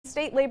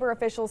State labor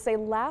officials say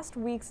last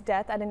week's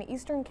death at an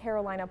Eastern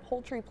Carolina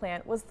poultry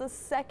plant was the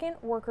second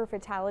worker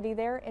fatality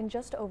there in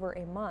just over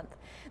a month.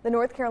 The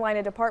North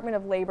Carolina Department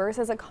of Labor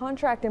says a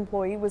contract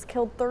employee was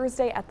killed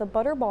Thursday at the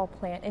Butterball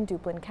plant in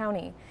Duplin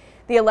County.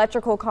 The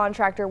electrical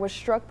contractor was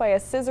struck by a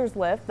scissors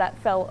lift that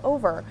fell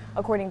over,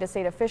 according to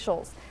state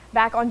officials.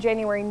 Back on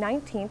January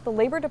 19th, the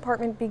Labor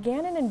Department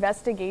began an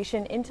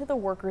investigation into the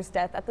worker's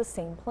death at the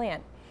same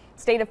plant.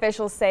 State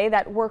officials say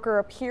that worker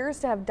appears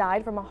to have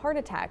died from a heart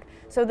attack,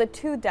 so the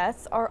two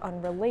deaths are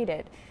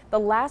unrelated. The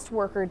last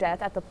worker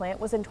death at the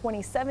plant was in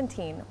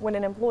 2017 when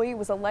an employee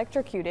was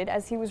electrocuted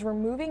as he was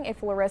removing a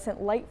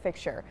fluorescent light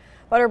fixture.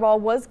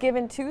 Butterball was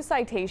given 2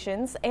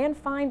 citations and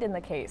fined in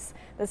the case.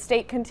 The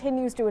state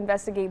continues to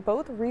investigate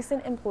both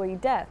recent employee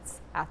deaths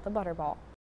at the Butterball.